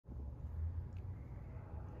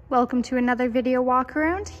Welcome to another video walk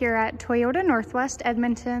around here at Toyota Northwest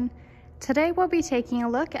Edmonton. Today we'll be taking a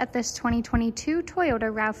look at this 2022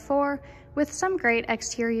 Toyota RAV4 with some great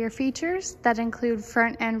exterior features that include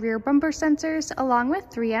front and rear bumper sensors along with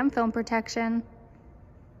 3M film protection.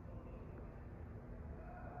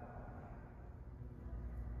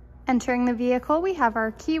 Entering the vehicle, we have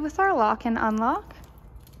our key with our lock and unlock.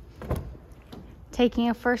 Taking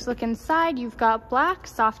a first look inside, you've got black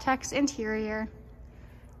Softex interior.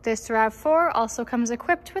 This RAV4 also comes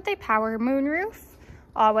equipped with a power moonroof,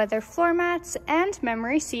 all-weather floor mats, and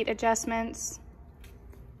memory seat adjustments.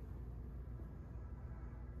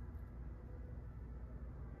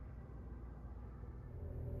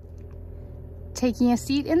 Taking a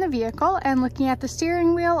seat in the vehicle and looking at the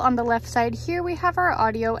steering wheel, on the left side here we have our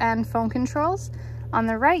audio and phone controls. On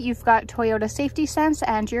the right you've got Toyota Safety Sense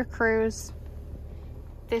and your cruise.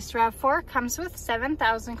 This RAV4 comes with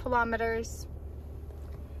 7,000 kilometers.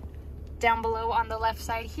 Down below on the left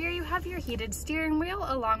side here, you have your heated steering wheel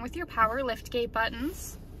along with your power liftgate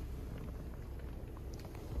buttons.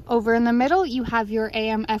 Over in the middle, you have your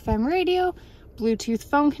AM/FM radio, Bluetooth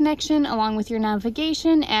phone connection along with your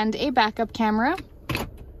navigation and a backup camera.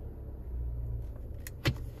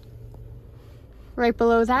 Right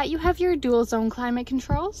below that, you have your dual zone climate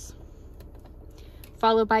controls,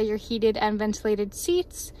 followed by your heated and ventilated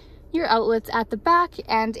seats, your outlets at the back,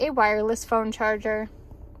 and a wireless phone charger.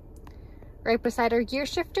 Right beside our gear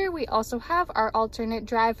shifter, we also have our alternate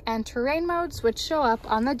drive and terrain modes, which show up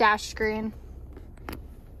on the dash screen.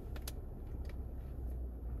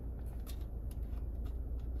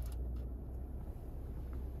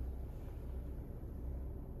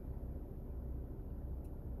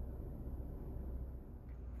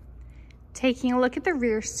 Taking a look at the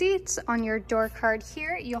rear seats, on your door card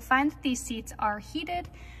here, you'll find that these seats are heated.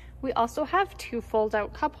 We also have two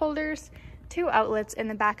fold-out cup holders, two outlets in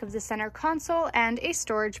the back of the center console, and a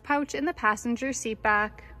storage pouch in the passenger seat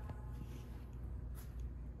back.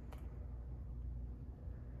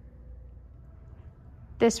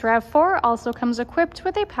 This RAV4 also comes equipped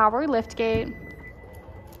with a power liftgate.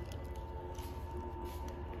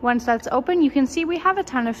 Once that's open, you can see we have a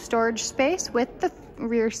ton of storage space with the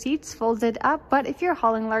rear seats folded up, but if you're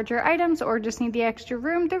hauling larger items or just need the extra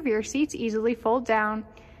room, the rear seats easily fold down.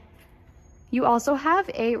 You also have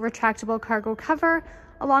a retractable cargo cover,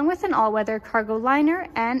 along with an all-weather cargo liner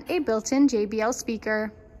and a built-in JBL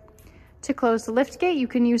speaker. To close the liftgate, you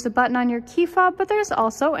can use the button on your key fob, but there's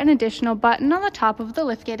also an additional button on the top of the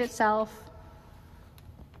liftgate itself.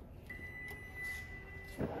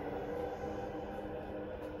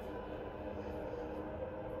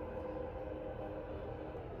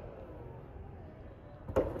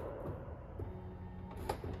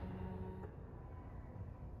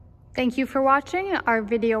 Thank you for watching our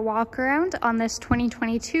video walk around on this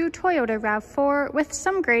 2022 Toyota RAV4 with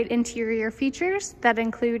some great interior features that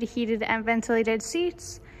include heated and ventilated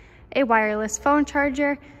seats, a wireless phone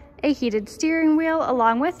charger, a heated steering wheel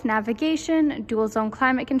along with navigation, dual zone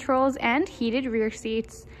climate controls, and heated rear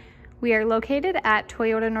seats. We are located at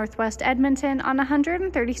Toyota Northwest Edmonton on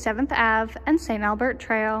 137th Ave and St. Albert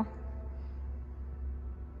Trail.